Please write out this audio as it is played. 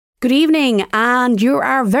Good evening, and you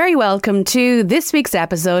are very welcome to this week's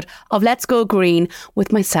episode of Let's Go Green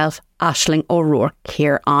with myself, Aisling O'Rourke,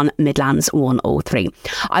 here on Midlands 103.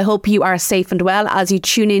 I hope you are safe and well as you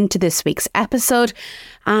tune in to this week's episode,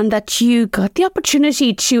 and that you got the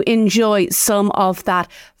opportunity to enjoy some of that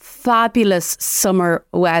fabulous summer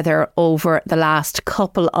weather over the last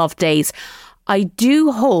couple of days. I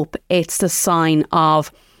do hope it's the sign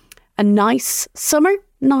of a nice summer,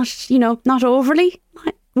 not overly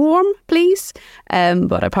warm, please.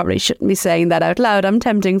 But I probably shouldn't be saying that out loud. I'm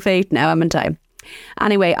tempting fate now, haven't I?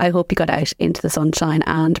 Anyway, I hope you got out into the sunshine,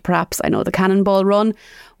 and perhaps, I know the Cannonball Run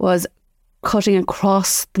was cutting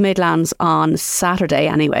across the Midlands on Saturday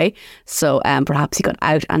anyway, so perhaps you got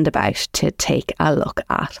out and about to take a look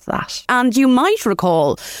at that. And you might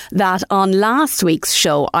recall that on last week's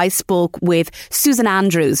show I spoke with Susan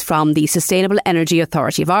Andrews from the Sustainable Energy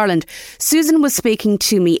Authority of Ireland. Susan was speaking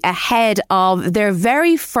to me ahead of their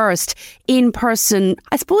very first in-person,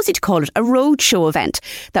 I suppose you'd call it a roadshow event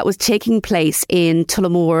that was taking place in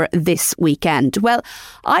Tullamore this weekend. Well,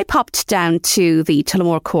 I popped down to the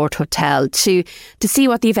Tullamore Court Hotel to see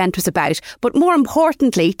what the event was about, but more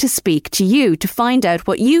importantly to speak to you, to find out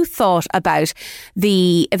what you thought about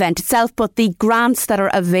the event itself, but the grants that are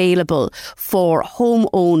available for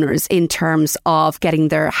homeowners in terms of getting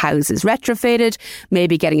their houses retrofitted,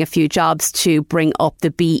 maybe getting a few jobs to bring up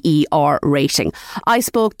the BER rating. I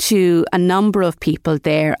spoke to a number of people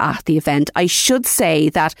there at the event. I should say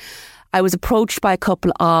that I was approached by a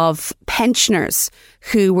couple of pensioners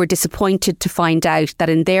who were disappointed to find out that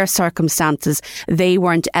in their circumstances they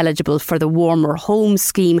weren't eligible for the Warmer Home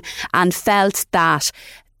Scheme, and felt that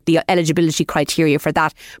the eligibility criteria for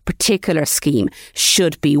that particular scheme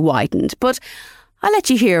should be widened. But I'll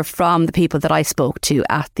let you hear from the people that I spoke to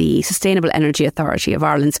at the Sustainable Energy Authority of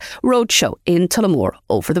Ireland's roadshow in Tullamore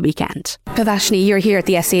over the weekend. Vivashni, you're here at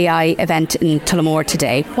the SEI event in Tullamore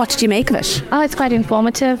today. What did you make of it? Oh, it's quite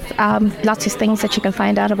informative. Lots of things that you can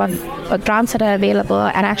find out about grants that are available,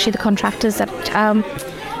 and actually the contractors that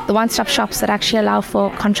the one-stop shops that actually allow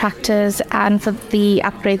for contractors and for the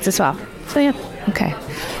upgrades as well. So yeah. Okay.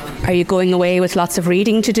 Are you going away with lots of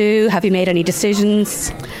reading to do? Have you made any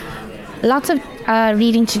decisions? Lots of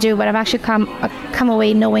reading to do, but I've actually come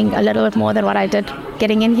away knowing a little bit more than what I did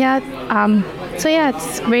getting in here. So yeah,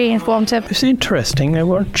 it's very informative. It's interesting. I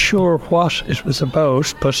weren't sure what it was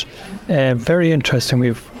about, but very interesting.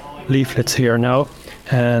 We've leaflets here now,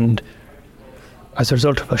 and as a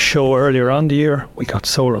result of a show earlier on the year, we got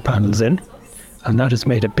solar panels in, and that has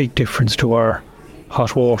made a big difference to our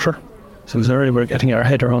hot water. So it's early we're getting our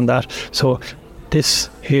head around that. So this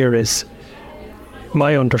here is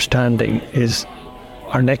my understanding is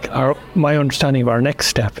my understanding of our next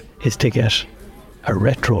step is to get a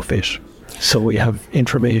retrofit. So we have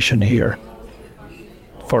information here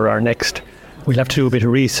for our next. We'll have to do a bit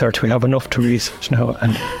of research. We have enough to research now.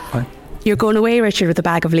 And you're going away, Richard, with a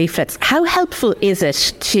bag of leaflets. How helpful is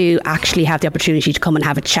it to actually have the opportunity to come and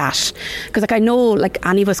have a chat? Because I know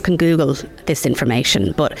any of us can Google this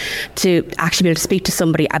information, but to actually be able to speak to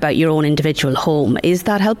somebody about your own individual home, is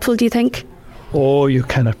that helpful, do you think? Oh, you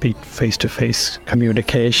cannot beat face-to-face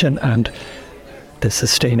communication, and the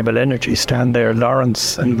sustainable energy stand there,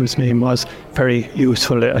 Lawrence, and whose name was, very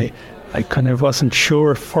useful. I kind of wasn't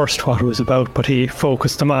sure first what it was about, but he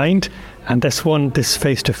focused the mind, and this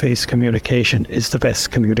face-to-face communication is the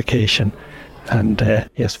best communication, and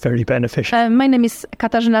yes, very beneficial. My name is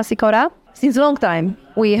Katarzyna Sikora. Since a long time,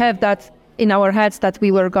 we have that in our heads that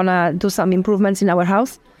we were gonna do some improvements in our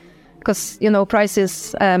house, because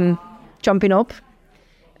prices jumping up,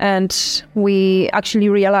 and we actually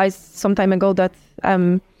realized some time ago that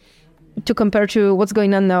to compare to what's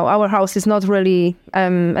going on now, our house is not really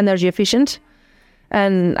energy efficient,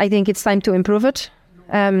 and I think it's time to improve it.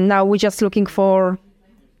 Now we're just looking for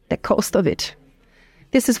the cost of it.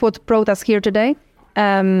 This is what brought us here today.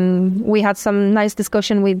 We had some nice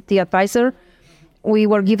discussion with the advisor. We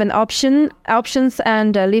were given options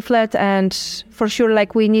and a leaflet, and for sure,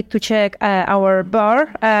 we need to check our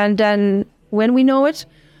bar, and then when we know it,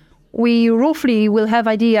 we roughly will have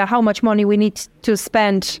idea how much money we need to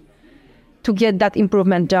spend to get that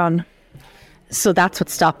improvement done. So that's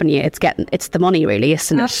what's stopping you. It's the money, really,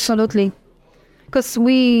 isn't it? Absolutely, because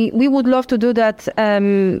we would love to do that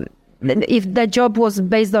if the job was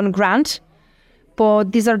based on grant,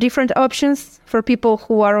 but these are different options for people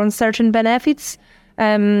who are on certain benefits.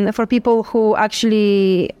 For people who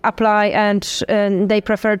actually apply and they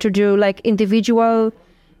prefer to do individual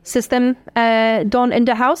system done in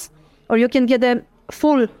the house, or you can get a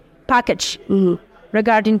full package.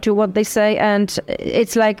 regarding to what they say. And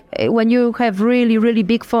it's like when you have really, really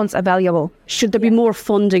big funds available. Should there be more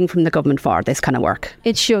funding from the government for this kind of work?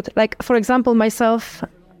 It should. Like, for example, myself,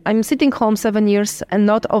 I'm sitting home 7 years and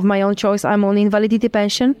not of my own choice. I'm on invalidity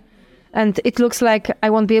pension. And it looks like I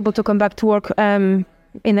won't be able to come back to work in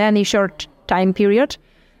any short time period.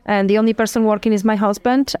 And the only person working is my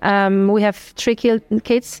husband. We have 3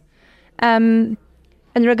 kids. And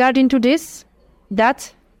regarding to this,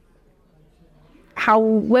 that,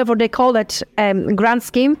 however they call it, grant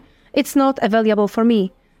scheme, it's not available for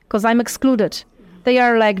me because I'm excluded. They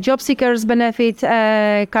are like job seekers benefit,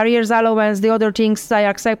 careers allowance, the other things I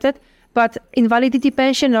accepted. But invalidity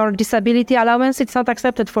pension or disability allowance, it's not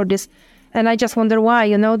accepted for this. And I just wonder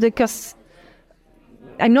why, because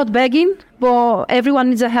I'm not begging, but everyone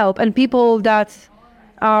needs a help. And people that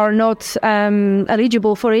are not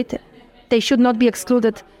eligible for it, they should not be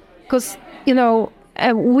excluded. Because,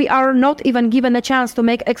 we are not even given a chance to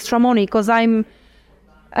make extra money because I'm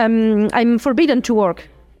forbidden to work.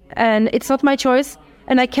 And it's not my choice.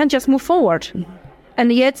 And I can't just move forward.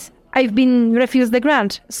 And yet I've been refused the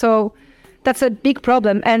grant. So that's a big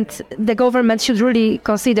problem. And the government should really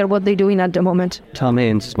consider what they're doing at the moment. Tom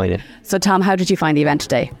Haynes is my name. So Tom, how did you find the event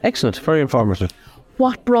today? Excellent, very informative.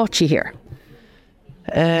 What brought you here?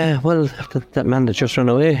 Well, that man that just ran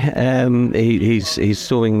away, he's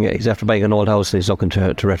after buying an old house and he's looking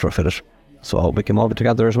to retrofit it. So we came over to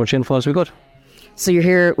gather as much info as we could. So you're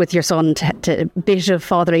here with your son to bit of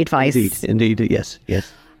fatherly advice. Indeed, yes.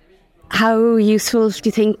 How useful do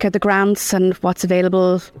you think are the grants and what's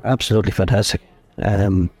available? Absolutely fantastic.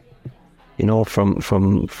 From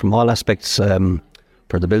all aspects,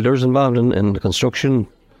 for the builders involved in the construction,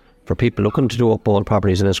 for people looking to do up old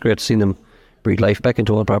properties, and it's great to see them breathe life back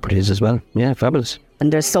into old properties as well. Yeah, fabulous.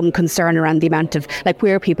 And there's some concern around the amount of,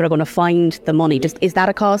 where people are going to find the money. Is that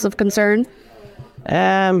a cause of concern?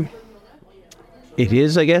 It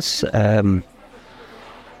is, I guess.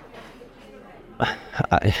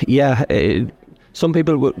 Some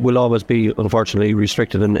people will always be, unfortunately,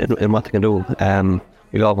 restricted in what they can do.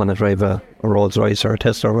 We all want to drive a Rolls Royce or a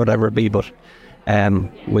Tesla or whatever it be, but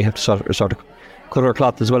we have to sort of cut our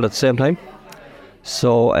cloth as well at the same time.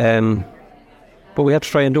 So, but we have to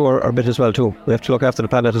try and do our bit as well too. We have to look after the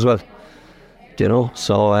planet as well.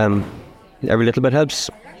 So every little bit helps.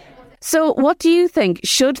 So what do you think?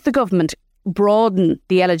 Should the government broaden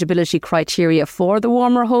the eligibility criteria for the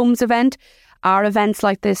Warmer Homes event? Are events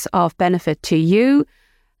like this of benefit to you?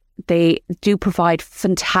 They do provide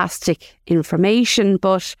fantastic information,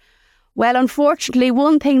 but, well, unfortunately,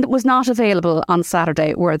 one thing that was not available on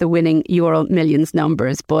Saturday were the winning Euro Millions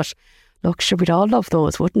numbers. But look, sure, we'd all love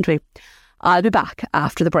those, wouldn't we? I'll be back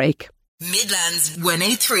after the break. Midlands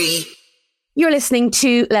 103. You're listening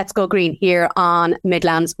to Let's Go Green here on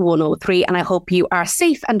Midlands 103, and I hope you are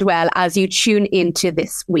safe and well as you tune into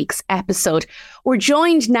this week's episode. We're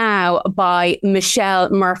joined now by Michelle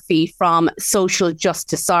Murphy from Social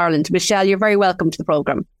Justice Ireland. Michelle, you're very welcome to the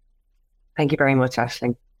programme. Thank you very much,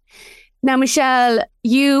 Aisling. Now, Michelle,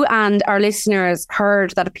 you and our listeners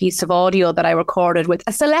heard that a piece of audio that I recorded with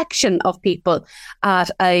a selection of people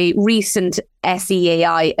at a recent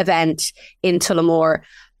SEAI event in Tullamore.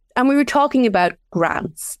 And we were talking about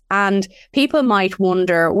grants, and people might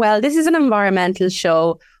wonder, well, this is an environmental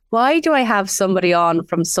show. Why do I have somebody on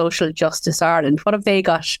from Social Justice Ireland? What have they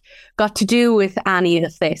got to do with any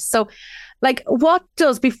of this? So,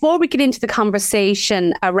 before we get into the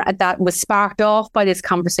conversation that was sparked off by this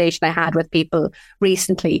conversation I had with people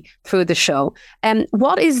recently through the show,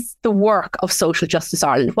 what is the work of Social Justice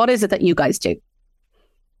Ireland? What is it that you guys do?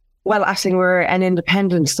 Well, Aisling, we're an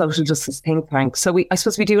independent social justice think tank. So I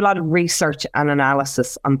suppose we do a lot of research and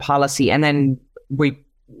analysis on policy, and then we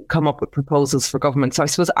come up with proposals for government. So I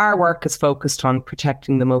suppose our work is focused on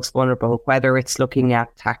protecting the most vulnerable, whether it's looking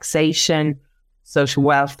at taxation, social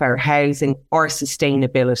welfare, housing, or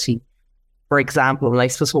sustainability, for example. And I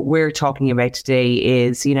suppose what we're talking about today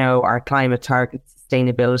is, our climate target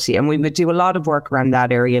sustainability. And we would do a lot of work around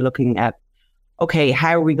that area, looking at, okay,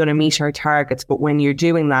 how are we going to meet our targets? But when you're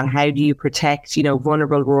doing that, how do you protect,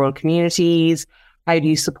 vulnerable rural communities? How do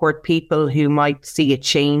you support people who might see a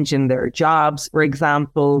change in their jobs, for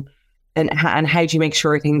example? And how do you make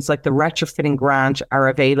sure things like the retrofitting grant are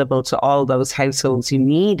available to all those households who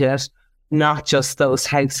need it, not just those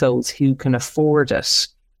households who can afford it,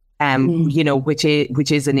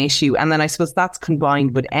 which is an issue. And then I suppose that's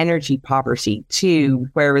combined with energy poverty too,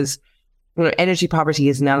 whereas energy poverty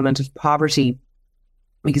is an element of poverty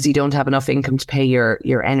because you don't have enough income to pay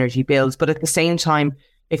your energy bills. But at the same time,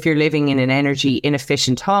 if you're living in an energy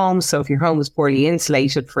inefficient home, so if your home is poorly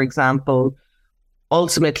insulated, for example,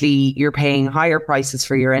 ultimately you're paying higher prices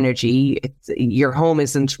for your energy. Your home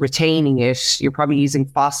isn't retaining it. You're probably using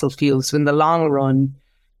fossil fuels. So in the long run,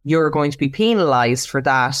 you're going to be penalised for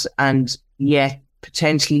that. And yet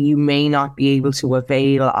potentially you may not be able to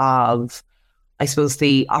avail of, I suppose,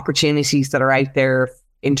 the opportunities that are out there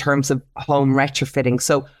in terms of home retrofitting.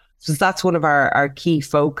 So that's one of our key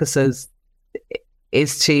focuses,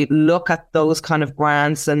 is to look at those kind of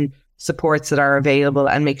grants and supports that are available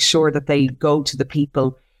and make sure that they go to the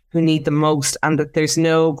people who need the most, and that there's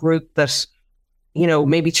no group that,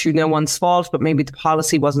 maybe through no one's fault, but maybe the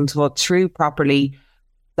policy wasn't thought through properly,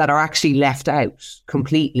 that are actually left out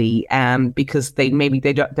completely, because they're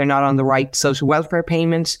not on the right social welfare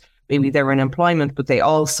payment. Maybe they're in employment, but they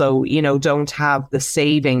also, don't have the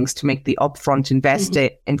savings to make the upfront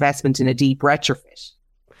investment in a deep retrofit.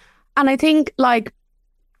 And I think,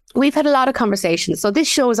 we've had a lot of conversations. So this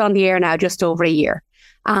show is on the air now just over a year.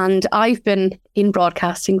 And I've been in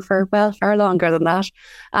broadcasting for, far longer than that.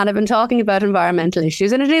 And I've been talking about environmental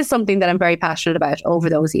issues. And it is something that I'm very passionate about over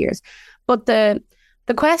those years. But the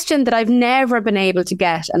question that I've never been able to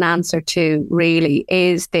get an answer to really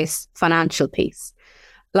is this financial piece.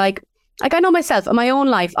 Like I know myself in my own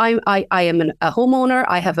life, I am a homeowner.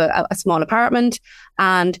 I have a small apartment,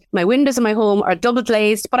 and my windows in my home are double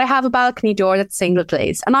glazed, but I have a balcony door that's single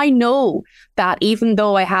glazed. And I know that even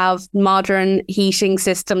though I have modern heating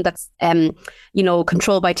system that's,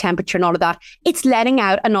 controlled by temperature and all of that, it's letting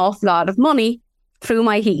out an awful lot of money through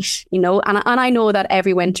my heat, and I know that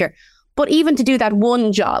every winter. But even to do that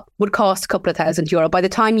one job would cost a couple of €1,000. By the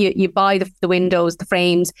time you buy the windows, the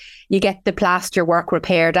frames, you get the plaster work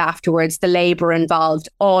repaired afterwards, the labour involved,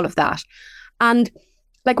 all of that. And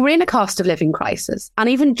we're in a cost of living crisis. And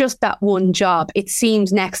even just that one job, it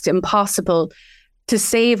seems next to impossible to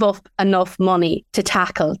save up enough money to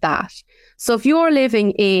tackle that. So if you're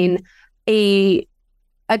living in the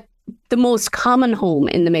most common home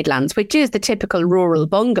in the Midlands, which is the typical rural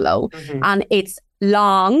bungalow, and it's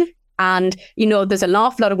long, and, there's an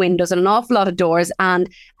awful lot of windows and an awful lot of doors, and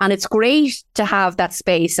it's great to have that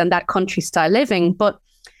space and that country style living, but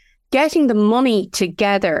getting the money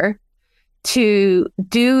together to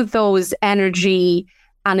do those energy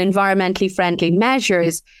and environmentally friendly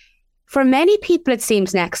measures, for many people, it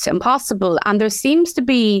seems next to impossible. And there seems to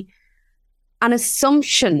be an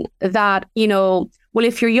assumption that, well,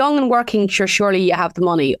 if you're young and working, surely you have the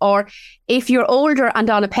money. Or if you're older and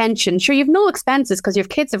on a pension, sure, you've no expenses because your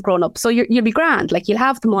kids have grown up. So you'll be grand, you'll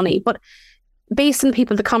have the money. But based on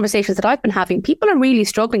the conversations that I've been having, people are really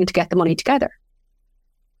struggling to get the money together.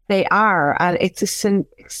 They are. And it's a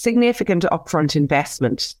significant upfront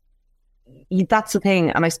investment. That's the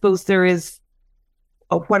thing. And I suppose there is,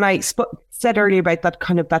 when I said earlier about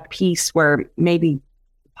that piece where maybe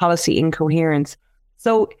policy incoherence.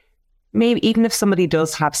 So maybe even if somebody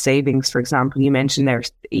does have savings, for example, you mentioned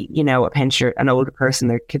there's, a pensioner, an older person,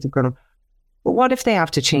 their kids have grown up. But what if they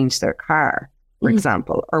have to change their car, for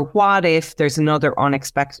example? Or what if there's another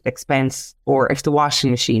unexpected expense, or if the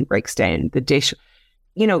washing machine breaks down, the dish,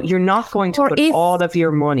 you're not going to put all of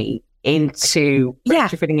your money into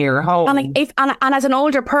retrofitting your home. And as an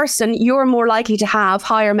older person, you're more likely to have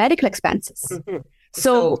higher medical expenses. Mm-hmm.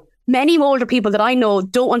 So many older people that I know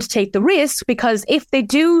don't want to take the risk, because if they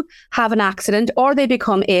do have an accident or they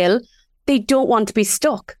become ill, they don't want to be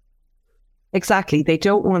stuck. Exactly. They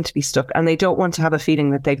don't want to be stuck, and they don't want to have a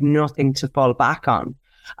feeling that they've nothing to fall back on.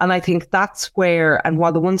 And I think that's where, and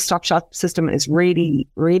while the one-stop shop system is really,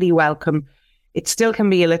 really welcome, it still can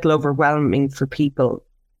be a little overwhelming for people.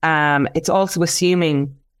 It's also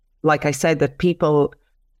assuming, like I said, that people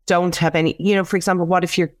don't have any, for example, what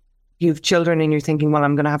if you have children and you're thinking, well,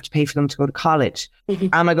 I'm going to have to pay for them to go to college. Mm-hmm.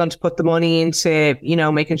 Am I going to put the money into,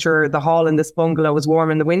 making sure the hall in this bungalow is warm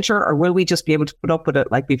in the winter, or will we just be able to put up with it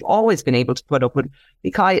like we've always been able to put up with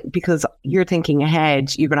it? Because you're thinking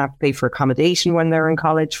ahead, you're going to have to pay for accommodation when they're in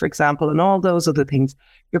college, for example, and all those other things.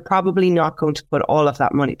 You're probably not going to put all of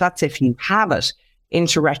that money, that's if you have it,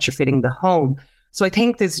 into retrofitting the home. So I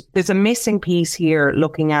think there's a missing piece here,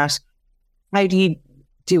 looking at how do you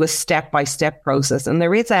do a step-by-step process. And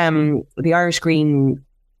there is the Irish Green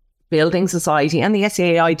Building Society and the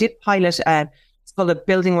SAAI did pilot it's called a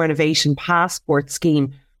Building Renovation Passport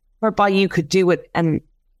Scheme, whereby you could do it in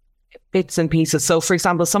bits and pieces. So for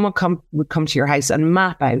example, someone would come to your house and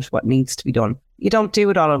map out what needs to be done. You don't do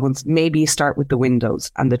it all at once. Maybe you start with the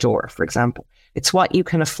windows and the door, for example. It's what you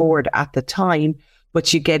can afford at the time,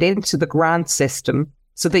 but you get into the grant system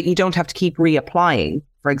so that you don't have to keep reapplying,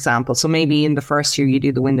 for example. So maybe in the first year you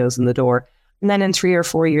do the windows and the door, and then in 3 or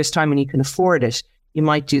 4 years' time, when you can afford it, you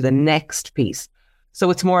might do the next piece. So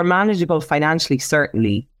it's more manageable financially,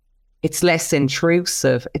 certainly, it's less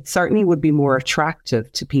intrusive. It certainly would be more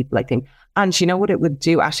attractive to people, I think. And you know what it would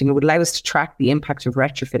do, Aisling? It would allow us to track the impact of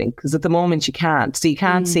retrofitting, because at the moment you can't. So you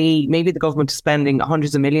can't see, maybe the government is spending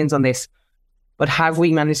hundreds of millions on this, but have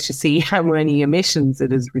we managed to see how many emissions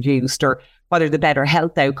it has reduced, or what are the better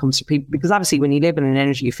health outcomes for people? Because obviously when you live in an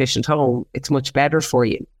energy efficient home, it's much better for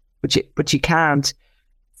you, but you can't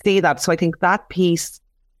see that. So I think that piece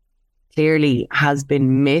clearly has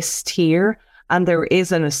been missed here. And there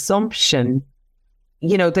is an assumption,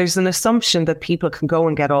 there's an assumption that people can go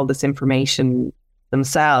and get all this information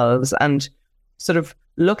themselves, and sort of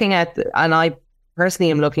looking at, and I personally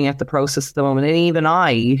am looking at the process at the moment, and even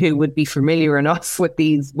I, who would be familiar enough with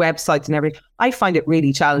these websites and everything, I find it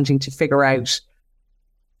really challenging to figure out,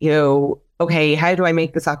 okay, how do I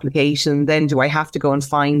make this application? Then do I have to go and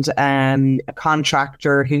find a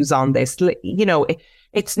contractor who's on this?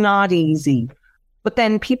 It's not easy. But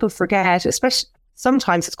then people forget, especially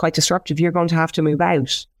sometimes it's quite disruptive. You're going to have to move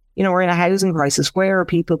out. We're in a housing crisis. Where are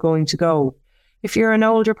people going to go? If you're an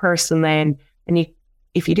older person then, and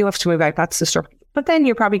if you do have to move out, that's disruptive. But then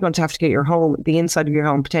you're probably going to have to get the inside of your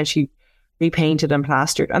home potentially repainted and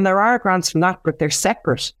plastered. And there are grants from that, but they're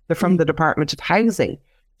separate. They're from the Department of Housing.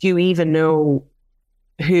 Do you even know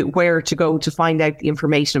where to go to find out the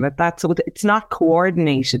information about that? So it's not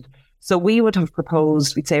coordinated. So we would have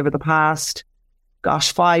proposed, we'd say over the past,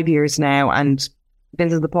 5 years now, and been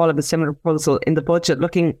to the poll of a similar proposal in the budget,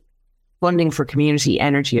 looking funding for community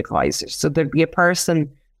energy advisors. So there'd be a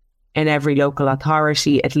person in every local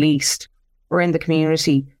authority, at least, or in the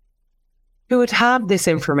community, who would have this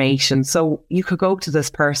information. So you could go to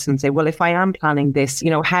this person and say, well, if I am planning this,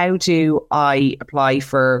 how do I apply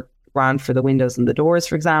for grant for the windows and the doors,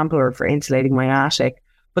 for example, or for insulating my attic?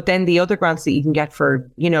 But then the other grants that you can get for,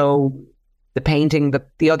 the painting,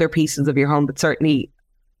 the other pieces of your home that certainly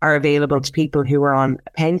are available to people who are on a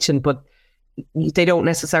pension, but they don't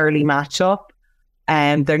necessarily match up,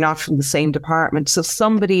 and they're not from the same department. So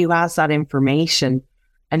somebody who has that information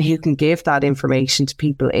and who can give that information to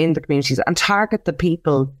people in the communities and target the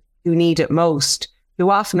people who need it most, who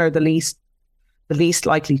often are the least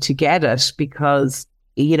likely to get it, because,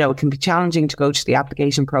 it can be challenging to go to the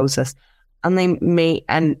application process.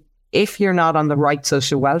 And if you're not on the right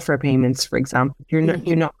social welfare payments, for example, you're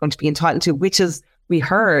not going to be entitled to, which is, we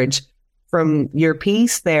heard from your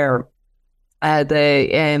piece there,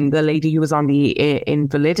 the lady who was on the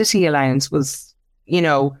invalidity allowance was,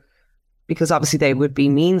 because obviously they would be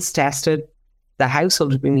means tested, the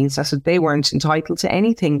household would be means tested, they weren't entitled to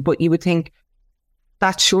anything. But you would think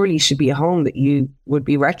that surely should be a home that you would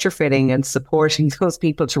be retrofitting and supporting those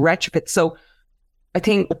people to retrofit. So I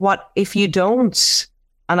think if you don't,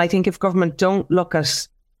 and I think if government don't look at,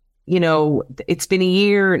 it's been a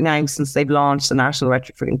year now since they've launched the National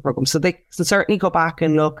Retrofitting Programme. So they can certainly go back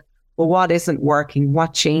and look, well, what isn't working?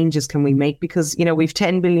 What changes can we make? Because, we've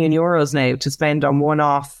 10 billion euros now to spend on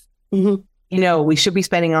one-off. We should be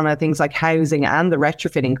spending on things like housing and the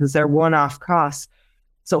retrofitting, because they're one-off costs.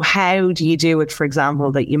 So how do you do it, for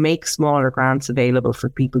example, that you make smaller grants available for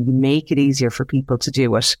people, you make it easier for people to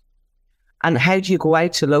do it? And how do you go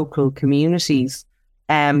out to local communities?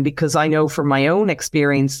 Because I know from my own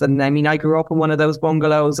experience, and I grew up in one of those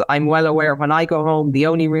bungalows, I'm well aware when I go home, the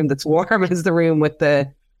only room that's warm is the room with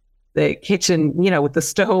the kitchen, with the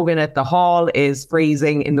stove in it. The hall is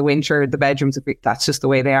freezing in the winter, the bedrooms, that's just the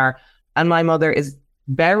way they are. And my mother is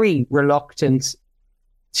very reluctant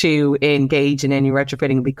to engage in any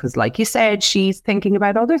retrofitting because, like you said, she's thinking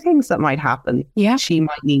about other things that might happen. Yeah. She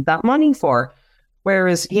might need that money for.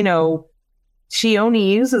 Whereas, she only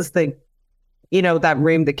uses that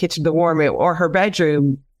room, the kitchen, the warm room, or her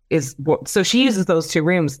bedroom is, so she uses those two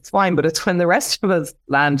rooms. It's fine, but it's when the rest of us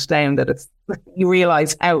land down that you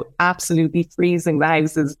realise how absolutely freezing the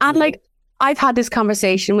house is. And I've had this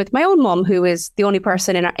conversation with my own mum, who is the only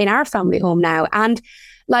person in our family home now. And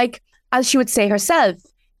as she would say herself,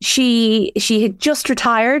 she had just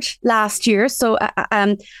retired last year, so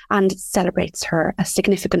and celebrates a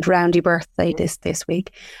significant roundy birthday this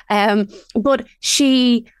week. But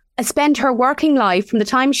she spent her working life from the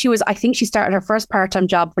time she started her first part-time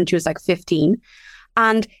job when she was 15.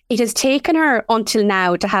 And it has taken her until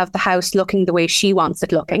now to have the house looking the way she wants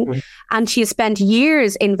it looking. Mm-hmm. And she has spent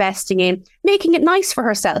years investing in making it nice for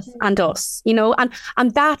herself and us, and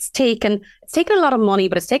it's taken a lot of money,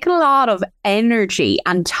 but it's taken a lot of energy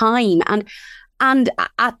and time. And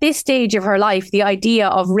at this stage of her life, the idea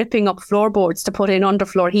of ripping up floorboards to put in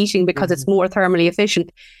underfloor heating because it's more thermally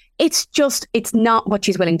efficient, it's not what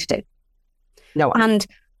she's willing to do. No. And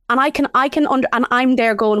I'm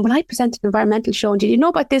there going, well, I presented an environmental show, and did you know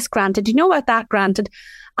about this grant? Did you know about that grant?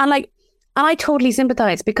 And And I totally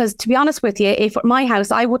sympathise, because to be honest with you, if my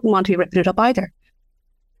house, I wouldn't want to be ripping it up either.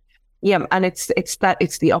 Yeah, and it's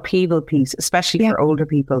the upheaval piece, especially for older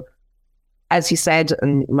people. As you said,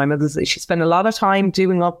 and my mother, she spent a lot of time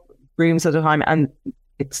doing up rooms at a time, and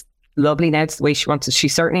it's lovely now. It's the way she wants it.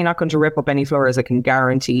 She's certainly not going to rip up any floors. I can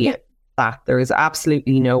guarantee that. There is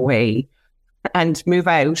absolutely no way. And move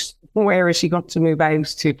out. Where is she going to move out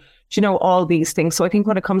to? You know, all these things. So I think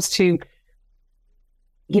when it comes to,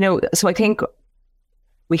 so I think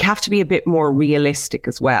we have to be a bit more realistic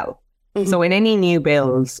as well. Mm-hmm. So in any new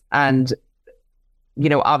builds, and,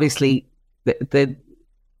 obviously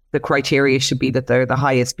the criteria should be that they're the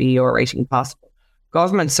highest BER rating possible.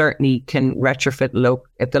 Government certainly can retrofit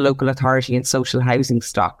the local authority and social housing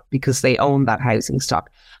stock, because they own that housing stock.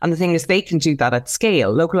 And the thing is, they can do that at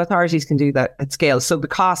scale. Local authorities can do that at scale. So the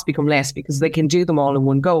costs become less because they can do them all in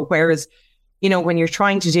one go. Whereas, when you're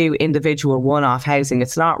trying to do individual one-off housing,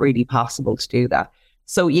 it's not really possible to do that.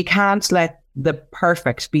 So you can't let the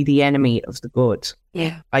perfect be the enemy of the good.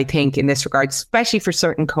 Yeah. I think in this regard, especially for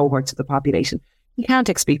certain cohorts of the population. You can't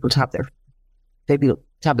expect people to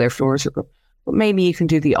have their floors ripped up, but maybe you can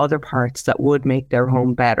do the other parts that would make their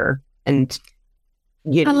home better and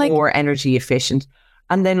more energy efficient,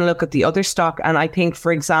 and then look at the other stock. And I think,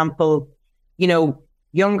 for example,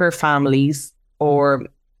 younger families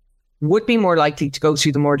would be more likely to go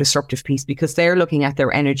through the more disruptive piece, because they're looking at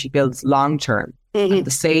their energy bills long term, and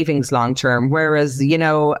the savings long term. Whereas,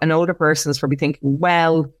 an older person is probably thinking,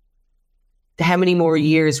 well, how many more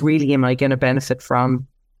years really am I going to benefit from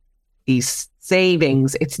these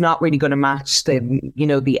savings? It's not really going to match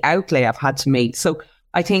the outlay I've had to make. So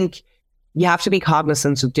I think you have to be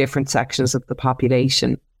cognizant of different sections of the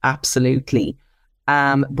population, absolutely.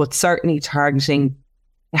 But certainly targeting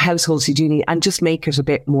the households you do need, and just make it a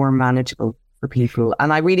bit more manageable for people.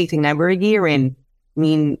 And I really think now we're a year in. I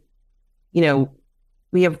mean,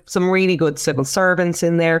 we have some really good civil servants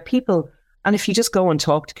in there, people. And if you just go and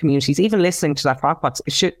talk to communities, even listening to that Vox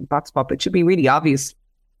Pop, it should be really obvious.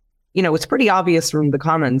 It's pretty obvious from the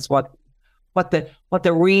comments what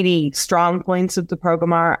the really strong points of the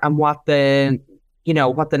program are, and what the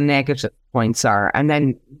negative points are. And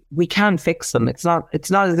then we can fix them. It's not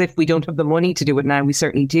as if we don't have the money to do it now. We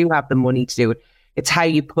certainly do have the money to do it. It's how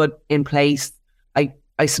you put in place,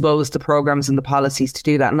 I suppose, the programs and the policies to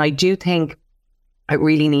do that. And I do think it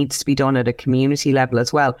really needs to be done at a community level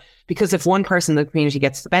as well, because if one person in the community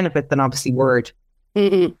gets the benefit, then obviously word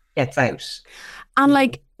gets out.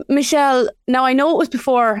 And Michelle, now I know it was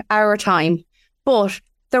before our time, but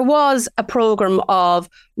there was a programme of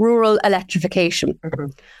rural electrification. Mm-hmm.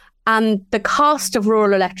 And the cost of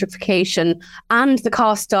rural electrification and the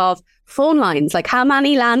cost of phone lines, how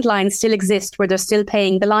many landlines still exist where they're still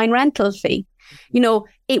paying the line rental fee?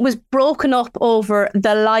 It was broken up over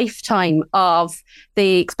the lifetime of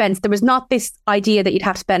the expense. There was not this idea that you'd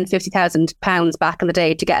have to spend £50,000 back in the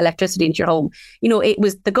day to get electricity into your home. It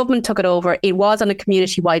was, the government took it over. It was on a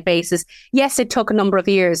community-wide basis. Yes, it took a number of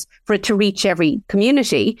years for it to reach every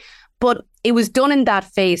community, but it was done in that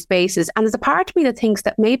phased basis. And there's a part of me that thinks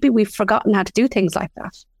that maybe we've forgotten how to do things like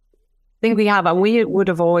that. I think we have, and we would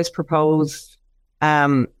have always proposed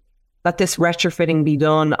that this retrofitting be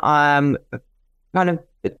done kind of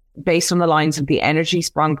based on the lines of the Energy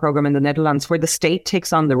Sprong program in the Netherlands, where the state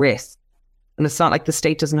takes on the risk. And it's not like the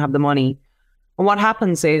state doesn't have the money. And what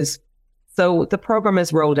happens is, so the program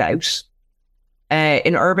is rolled out.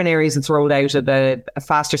 In urban areas, it's rolled out at a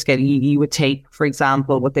faster scale. You would take, for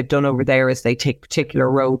example, what they've done over there is they take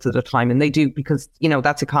particular roads at a time, and they do because,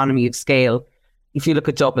 that's economy of scale. If you look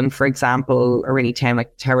at Dublin, for example, or any town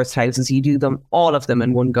like terraced houses, you do all of them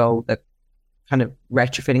in one go, that kind of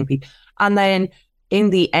retrofitting people. And then in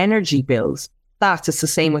the energy bills, it's the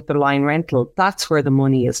same with the line rental. That's where the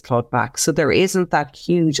money is clawed back. So there isn't that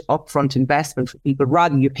huge upfront investment for people.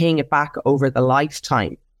 Rather, you're paying it back over the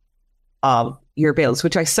lifetime of your bills,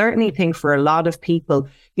 which I certainly think for a lot of people,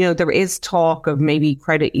 there is talk of maybe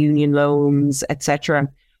credit union loans, etc.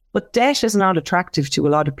 But debt is not attractive to a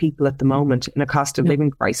lot of people at the moment in a cost of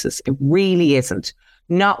living crisis. It really isn't.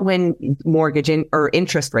 Not when mortgage or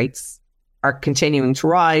interest rates are continuing to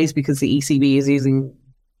rise because the ECB is using,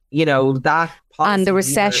 that policy. And the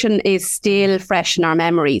recession is still fresh in our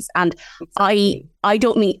memories. And exactly. I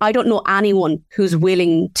don't know anyone who's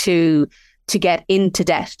willing to get into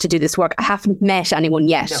debt to do this work. I haven't met anyone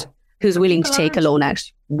yet who's willing to take a loan out.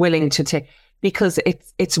 Willing to take, because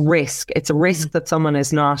it's risk. It's a risk that someone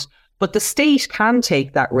is not. But the state can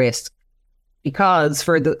take that risk, because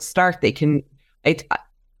for the start they can.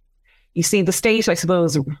 You see, the state, I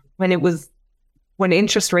suppose, when when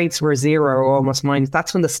interest rates were zero or almost minus,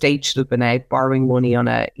 that's when the state should have been out borrowing money on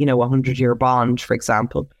a 100-year bond, for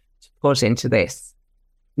example, to put into this.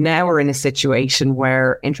 Now we're in a situation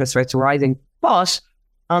where interest rates are rising, but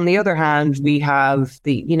on the other hand, we have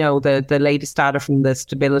the latest data from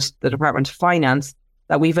the Department of Finance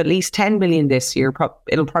that we've at least 10 billion this year.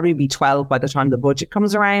 It'll probably be 12 by the time the budget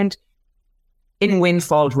comes around in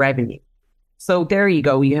windfall revenue. So there you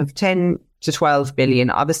go. You have 10 to 12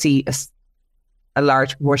 billion. Obviously, a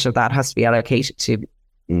large proportion of that has to be allocated to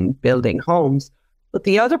building homes, but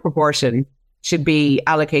the other proportion should be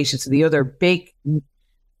allocated to the other big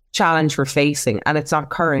challenge we're facing, and it's not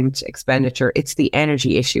current expenditure, it's the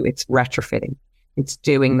energy issue. It's retrofitting. It's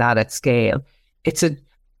doing that at scale. It's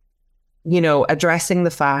addressing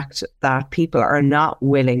the fact that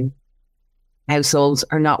households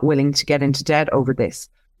are not willing to get into debt over this,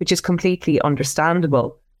 which is completely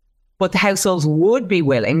understandable. But the households would be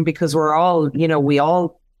willing, because we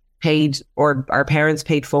all paid, or our parents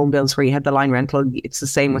paid phone bills where you had the line rental. It's the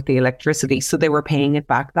same with the electricity. So they were paying it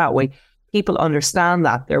back that way. People understand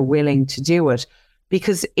that. They're willing to do it.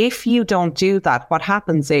 Because if you don't do that, what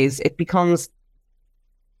happens is it becomes,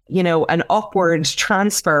 an upward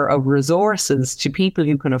transfer of resources to people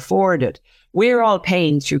who can afford it. We're all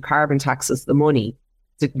paying through carbon taxes the money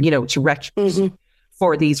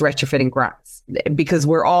for these retrofitting grants, because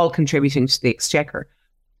we're all contributing to the exchequer.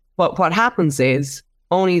 But what happens is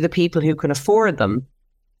only the people who can afford them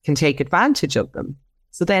can take advantage of them.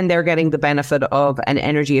 So then they're getting the benefit of an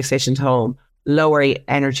energy efficient home, lower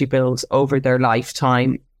energy bills over their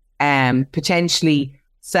lifetime, potentially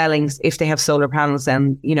selling, if they have solar panels,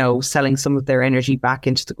 then, selling some of their energy back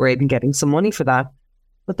into the grid and getting some money for that.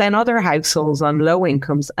 But then other households on low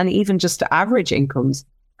incomes and even just average incomes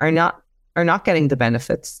are not getting the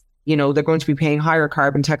benefits. They're going to be paying higher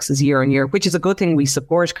carbon taxes year on year, which is a good thing. We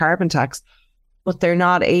support carbon tax, but they're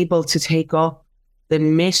not able to take up the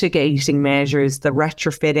mitigating measures, the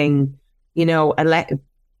retrofitting, and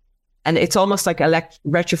it's almost like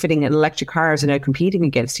retrofitting and electric cars are now competing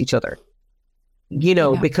against each other,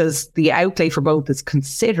 because the outlay for both is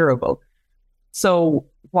considerable. So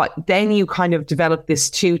then you kind of develop this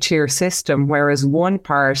two-tier system, whereas one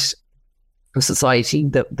part of society,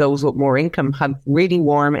 those with more income, have really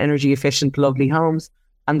warm, energy efficient, lovely homes,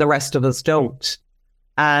 and the rest of us don't.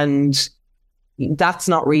 And that's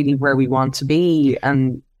not really where we want to be.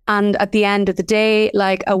 And at the end of the day,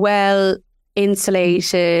 like a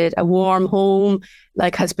well-insulated, a warm home,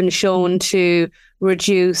 has been shown to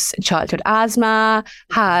reduce childhood asthma,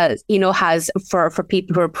 has for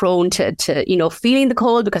people who are prone to feeling the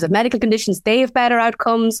cold because of medical conditions, they have better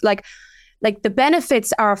outcomes. Like the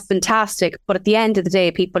benefits are fantastic, but at the end of the day,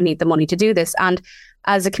 people need the money to do this. And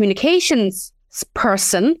as a communications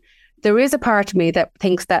person, there is a part of me that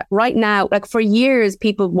thinks that right now, for years,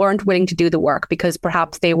 people weren't willing to do the work because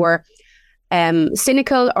perhaps they were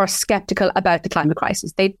cynical or skeptical about the climate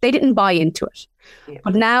crisis. They didn't buy into it. Yeah.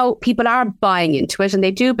 But now people are buying into it and they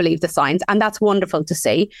do believe the science, and that's wonderful to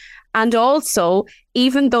see. And also,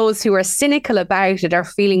 even those who are cynical about it are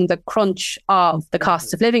feeling the crunch of the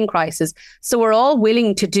cost of living crisis. So we're all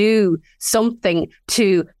willing to do something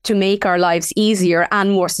to make our lives easier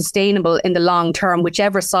and more sustainable in the long term,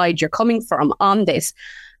 whichever side you're coming from on this.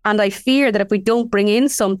 And I fear that if we don't bring in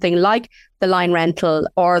something like the line rental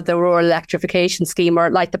or the rural electrification scheme, or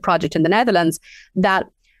like the project in the Netherlands, that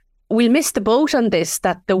we'll miss the boat on this,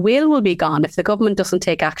 that the will be gone if the government doesn't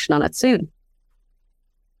take action on it soon.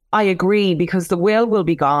 I agree, because the will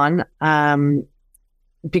be gone.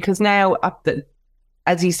 Because now,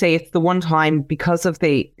 as you say, it's the one time, because of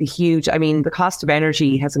the huge, the cost of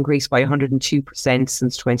energy has increased by 102%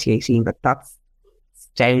 since 2018, but that's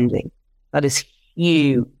astounding. That is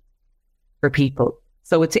huge for people.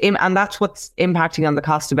 So and that's what's impacting on the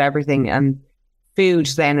cost of everything. And food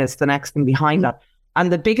then is the next thing behind that.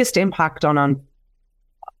 And the biggest impact on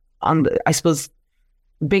I suppose,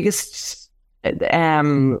 biggest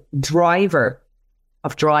driver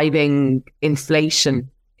of driving inflation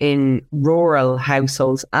in rural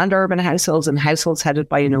households and urban households, and households headed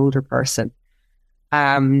by an older person,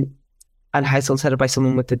 and households headed by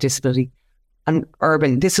someone with a disability, and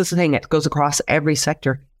urban. This is the thing, it goes across every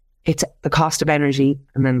sector. It's the cost of energy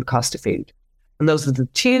and then the cost of food. And those are the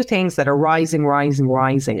two things that are rising.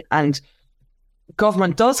 And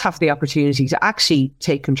government does have the opportunity to actually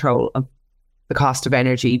take control of the cost of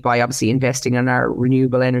energy by obviously investing in our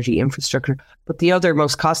renewable energy infrastructure. But the other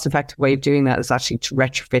most cost-effective way of doing that is actually to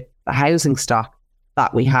retrofit the housing stock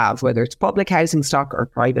that we have, whether it's public housing stock or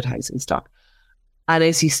private housing stock. And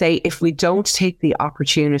as you say, if we don't take the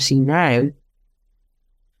opportunity now,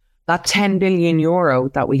 that 10 billion euro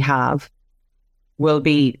that we have will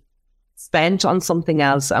be spent on something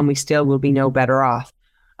else and we still will be no better off.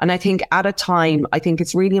 And I think at a time, I think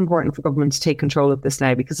it's really important for government to take control of this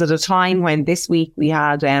now, because at a time when this week we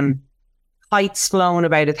had heights flown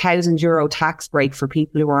about €1,000 tax break for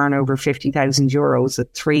people who earn over €50,000,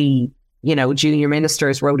 that 3, junior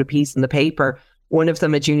ministers wrote a piece in the paper. One of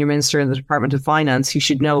them, a junior minister in the Department of Finance, who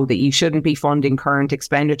should know that you shouldn't be funding current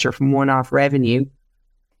expenditure from one-off revenue,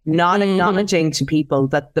 not acknowledging to people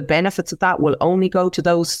that the benefits of that will only go to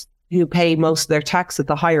those who pay most of their tax at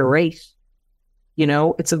the higher rate.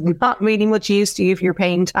 It's not really much use to you if you're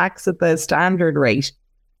paying tax at the standard rate.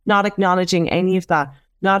 Not acknowledging any of that,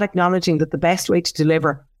 not acknowledging that the best way to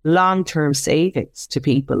deliver long-term savings to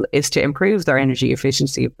people is to improve their energy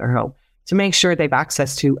efficiency of their home, to make sure they've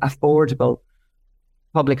access to affordable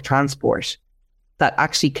public transport that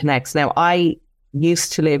actually connects. Now, I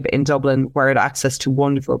used to live in Dublin where I had access to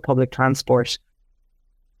wonderful public transport,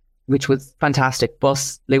 which was fantastic,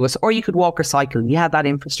 bus, Lewis, or you could walk or cycle. You had that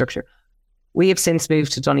infrastructure. We have since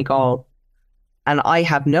moved to Donegal, and I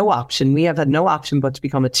have no option. We have had no option but to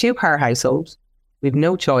become a 2-car household. We have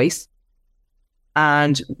no choice.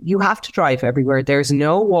 And you have to drive everywhere. There's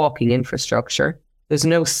no walking infrastructure. There's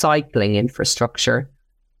no cycling infrastructure.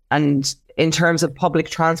 And in terms of public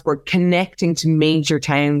transport connecting to major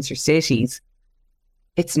towns or cities,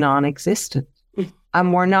 it's non-existent.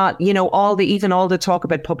 And we're not, all the talk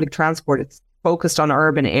about public transport, it's focused on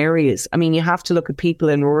urban areas. I mean, you have to look at people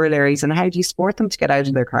in rural areas and how do you support them to get out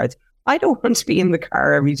of their cars? I don't want to be in the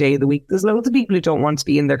car every day of the week. There's loads of people who don't want to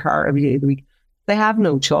be in their car every day of the week. They have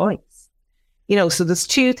no choice. So there's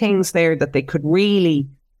 2 things there that they could really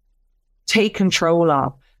take control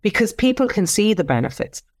of, because people can see the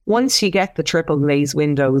benefits. Once you get the triple glazed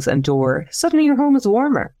windows and door, suddenly your home is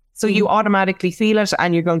warmer. So you automatically feel it,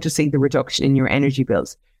 and you're going to see the reduction in your energy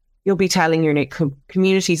bills. You'll be telling your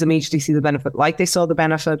communities immediately see the benefit, like they saw the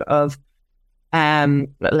benefit of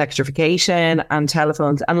electrification and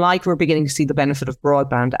telephones, and like we're beginning to see the benefit of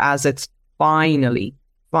broadband as it's finally,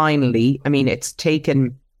 I mean, it's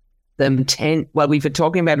taken them we've been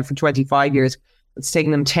talking about it for 25 years. It's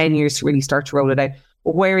taken them 10 years to really start to roll it out.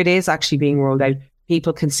 But where it is actually being rolled out,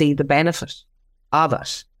 people can see the benefit of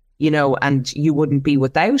it, and you wouldn't be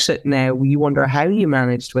without it now. You wonder how you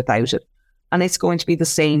managed without it. And it's going to be the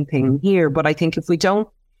same thing here. But I think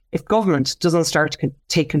if government doesn't start to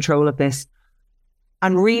take control of this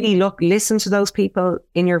and really listen to those people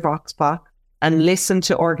in your Vox Pop and listen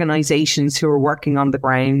to organisations who are working on the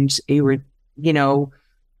ground, who are,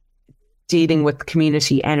 dealing with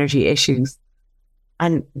community energy issues,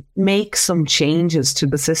 and make some changes to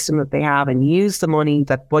the system that they have and use the money,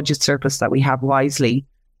 that budget surplus that we have, wisely,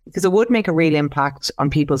 because it would make a real impact on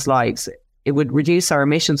people's lives. It would reduce our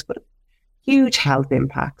emissions, but huge health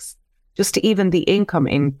impacts, just to even the income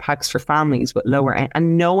impacts for families with lower,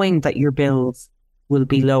 and knowing that your bills will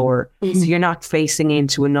be lower. So you're not facing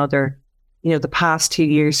into another, the past 2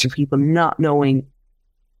 years for people not knowing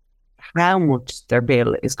how much their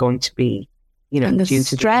bill is going to be, and the due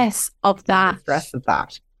stress to of that. The stress of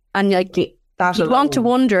that. And you want to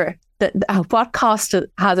wonder what cost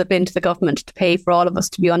has it been to the government to pay for all of us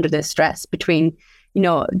to be under this stress, between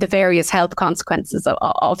the various health consequences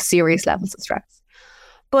of serious levels of stress.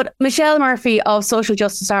 But Michelle Murphy of Social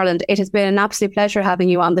Justice Ireland, it has been an absolute pleasure having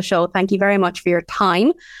you on the show. Thank you very much for your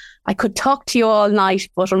time. I could talk to you all night,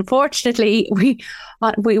 but unfortunately we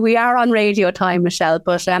are on radio time, Michelle.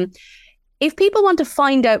 But if people want to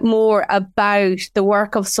find out more about the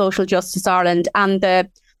work of Social Justice Ireland and the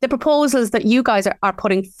proposals that you guys are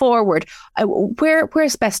putting forward,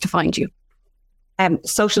 where's best to find you?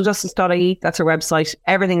 Socialjustice.ie, that's our website.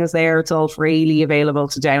 Everything is there. It's all freely available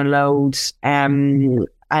to download.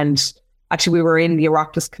 And actually, we were in the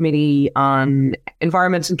Oireachtas Committee on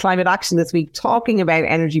Environment and Climate Action this week, talking about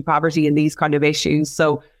energy poverty and these kind of issues.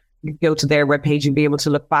 So you can go to their webpage and be able to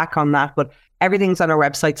look back on that. But everything's on our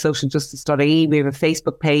website, socialjustice.ie. We have a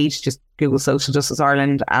Facebook page, just Google Social Justice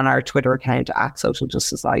Ireland, and our Twitter account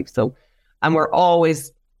 @SocialJusticeLive. So, and we're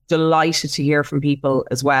always delighted to hear from people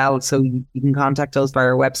as well. So you can contact us via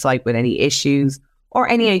our website with any issues or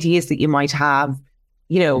any ideas that you might have,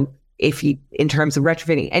 in terms of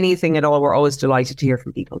retrofitting anything at all. We're always delighted to hear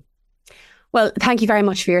from people. Well, thank you very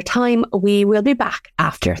much for your time. We will be back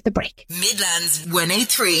after the break. Midlands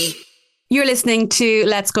 103. You're listening to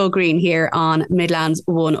Let's Go Green here on Midlands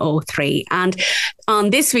 103. And on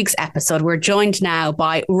this week's episode, we're joined now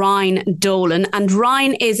by Ryan Dolan. And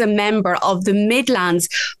Ryan is a member of the Midlands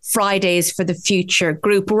Fridays for the Future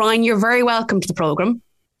group. Ryan, you're very welcome to the programme.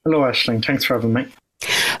 Hello, Aisling. Thanks for having me.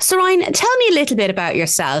 So, Ryan, tell me a little bit about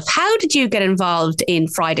yourself. How did you get involved in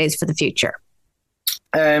Fridays for the Future?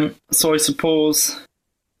 So I suppose,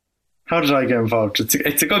 how did I get involved?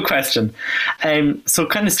 It's a good question. So it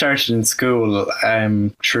kind of started in school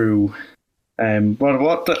through I'm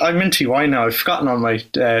into why now. I've forgotten all my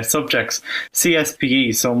subjects.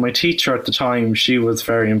 CSPE. So my teacher at the time, she was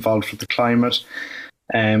very involved with the climate.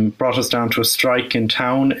 Brought us down to a strike in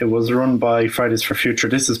town. It was run by Fridays for Future.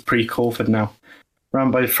 This is pre-COVID now.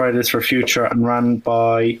 Run by Fridays for Future and ran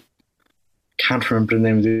by, can't remember the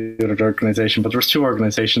name of the other organisation, but there was 2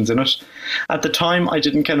 organisations in it. At the time, I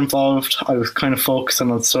didn't get involved. I was kind of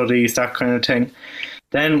focusing on studies, that kind of thing.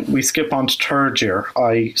 Then we skip on to 3rd year.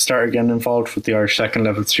 I started getting involved with the Irish Second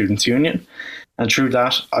Level Students' Union. And through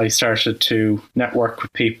that, I started to network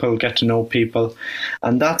with people, get to know people.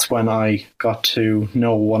 And that's when I got to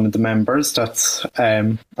know one of the members that's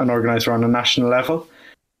an organiser on a national level.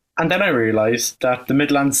 And then I realised that the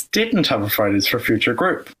Midlands didn't have a Fridays for Future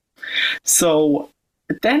group. So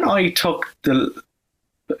then I took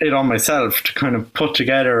it on myself to kind of put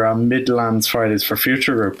together a Midlands Fridays for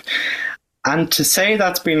Future group. And to say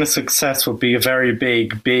that's been a success would be a very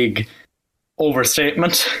big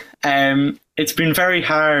overstatement. It's been very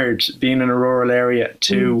hard being in a rural area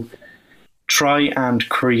to try and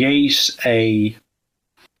create a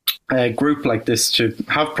group like this to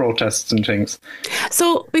have protests and things.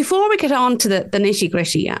 So before we get on to the nitty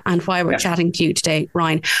gritty and why we're chatting to you today,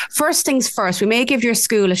 Ryan, first things first, we may give your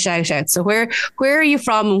school a shout out. So where are you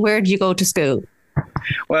from and where do you go to school?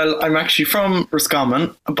 Well, I'm actually from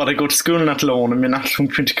Roscommon, but I go to school in Athlone. I'm in Athlone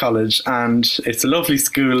Community College, and it's a lovely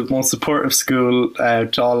school, most supportive school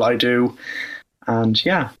to all I do. And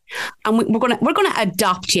and we're gonna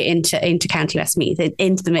adopt you into County Westmeath,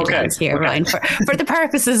 into the Midlands here, Ryan, for the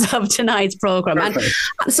purposes of tonight's programme. And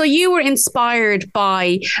so you were inspired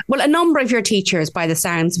by, a number of your teachers, by the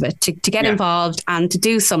sounds of it, to get involved and to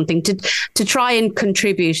do something to try and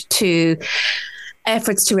contribute to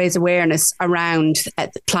efforts to raise awareness around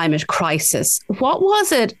the climate crisis. What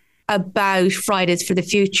was it about Fridays for the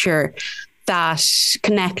Future that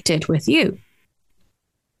connected with you?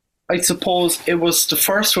 I suppose it was the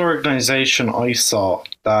first organisation I saw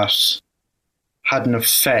that had an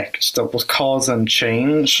effect, that was causing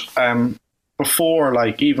change. Before,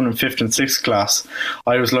 like even in 5th and 6th class,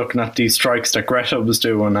 I was looking at these strikes that Greta was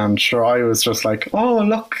doing, and sure, I was just like, oh,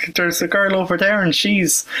 look, there's a girl over there and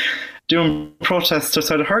she's doing protests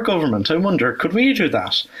outside of her government. I wonder, could we do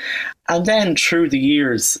that? And then through the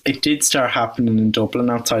years, it did start happening in Dublin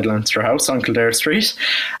outside Leinster House on Kildare Street.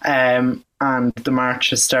 And the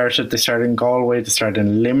marches started. They started in Galway, they started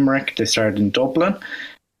in Limerick, they started in Dublin.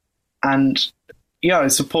 And I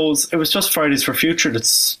suppose it was just Fridays for Future that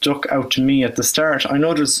stuck out to me at the start. I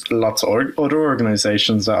know there's lots of other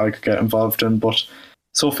organisations that I could get involved in, but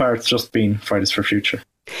so far it's just been Fridays for Future.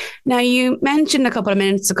 Now, you mentioned a couple of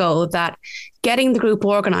minutes ago that getting the group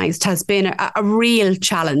organised has been a real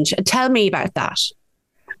challenge. Tell me about that.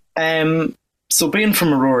 So being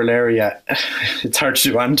from a rural area, it's hard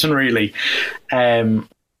to do anything really. The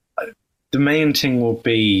main thing will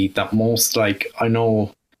be that most, I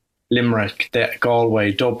know Limerick,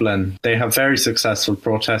 Galway, Dublin, they have very successful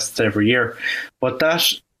protests every year. But that,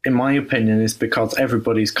 in my opinion, is because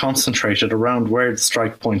everybody's concentrated around where the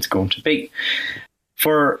strike point's going to be.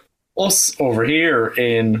 For us over here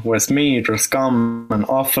in Westmeath, Roscommon,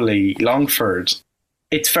 Offaly, Longford,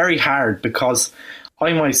 it's very hard because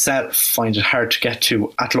I myself find it hard to get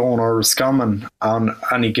to Athlone or Roscommon on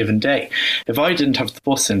any given day. If I didn't have the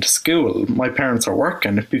bus into school, my parents are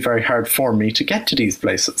working, it'd be very hard for me to get to these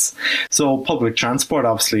places. So public transport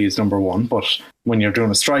obviously is number one, but when you're doing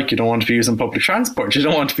a strike, you don't want to be using public transport. You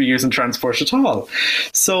don't want to be using transport at all.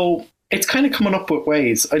 So it's kind of coming up with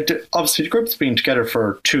ways. Obviously, the group's been together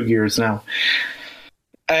for 2 years now.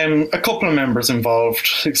 A couple of members involved.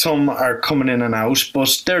 Some are coming in and out,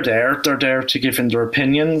 but they're there. They're there to give in their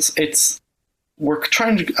opinions. We're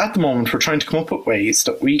trying to come up with ways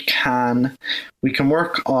that we can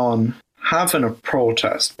work on having a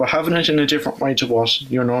protest, but having it in a different way to what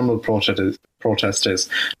your normal protest is.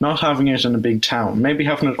 Not having it in a big town. Maybe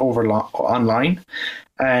having it online.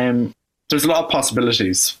 There's a lot of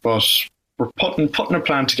possibilities, but we're putting a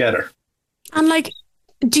plan together. And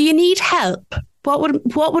do you need help?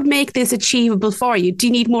 What would make this achievable for you? Do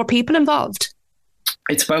you need more people involved?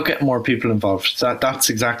 It's about getting more people involved. That's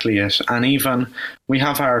exactly it. And even we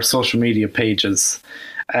have our social media pages.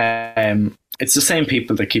 It's the same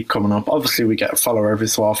people that keep coming up. Obviously, we get a follower every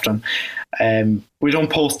so often. We don't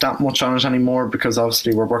post that much on it anymore because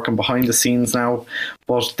obviously we're working behind the scenes now.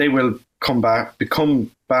 But they will become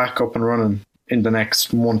back up and running in the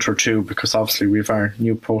next month or two because obviously we've our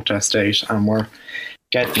new protest date and we're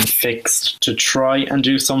getting fixed to try and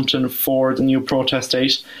do something for the new protest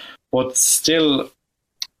date. But still,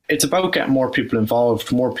 it's about getting more people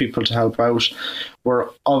involved, more people to help out. We're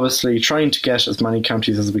obviously trying to get as many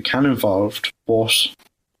counties as we can involved, but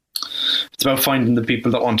it's about finding the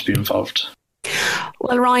people that want to be involved.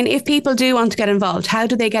 Well, Ryan, if people do want to get involved, how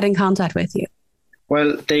do they get in contact with you?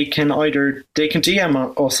 Well, they can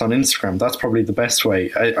DM us on Instagram. That's probably the best way.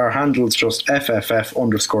 Our handle is just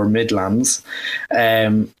FFF_Midlands.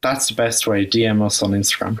 That's the best way. DM us on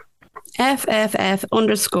Instagram.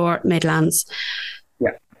 FFF_Midlands.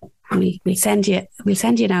 Yeah. We'll send you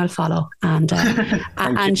now a follow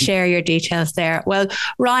and share your details there. Well,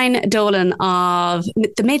 Ryan Dolan of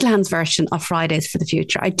the Midlands version of Fridays for the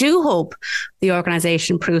Future. I do hope the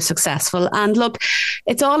organisation proves successful. And look,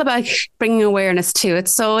 it's all about bringing awareness to it.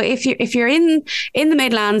 So if you're in the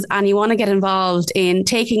Midlands and you want to get involved in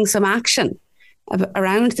taking some action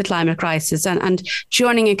around the climate crisis and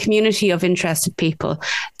joining a community of interested people,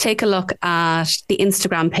 take a look at the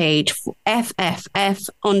Instagram page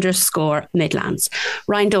FFF_Midlands.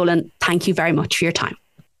 Ryan Dolan, thank you very much for your time.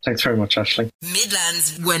 Thanks very much, Aisling.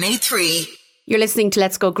 Midlands 103. You're listening to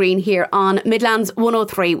Let's Go Green here on Midlands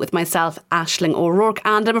 103 with myself, Aisling O'Rourke,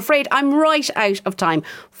 and I'm afraid I'm right out of time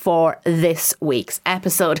for this week's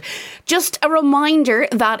episode. Just a reminder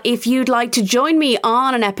that if you'd like to join me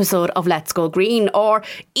on an episode of Let's Go Green, or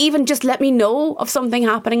even just let me know of something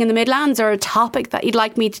happening in the Midlands or a topic that you'd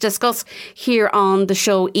like me to discuss here on the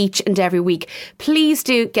show each and every week, please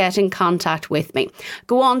do get in contact with me.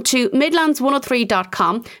 Go on to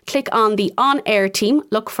midlands103.com, click on the on-air team,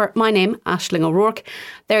 look for my name, Aisling O'Rourke.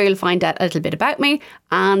 There you'll find out a little bit about me,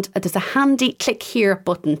 and there's a handy click here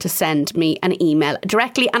button to send me an email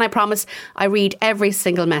directly, and I promise I read every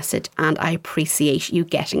single message and I appreciate you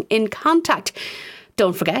getting in contact.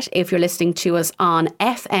 Don't forget, if you're listening to us on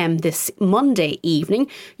FM this Monday evening,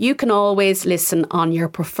 you can always listen on your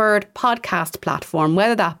preferred podcast platform,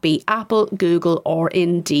 whether that be Apple, Google, or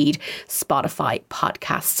indeed Spotify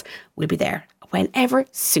podcasts. We'll be there whenever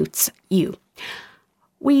suits you.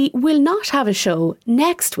 We will not have a show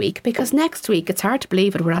next week because next week, it's hard to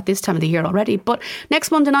believe it, we're at this time of the year already, but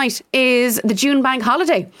next Monday night is the June bank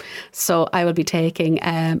holiday. So I will be taking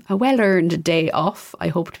a well-earned day off. I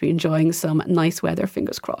hope to be enjoying some nice weather,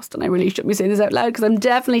 fingers crossed. And I really shouldn't be saying this out loud because I'm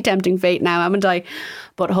definitely tempting fate now, haven't I?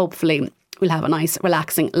 But hopefully we'll have a nice,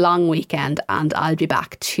 relaxing, long weekend and I'll be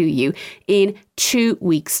back to you in 2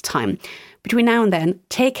 weeks' time. Between now and then,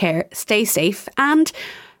 take care, stay safe, and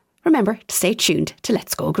remember to stay tuned to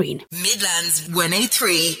Let's Go Green. Midlands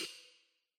 103.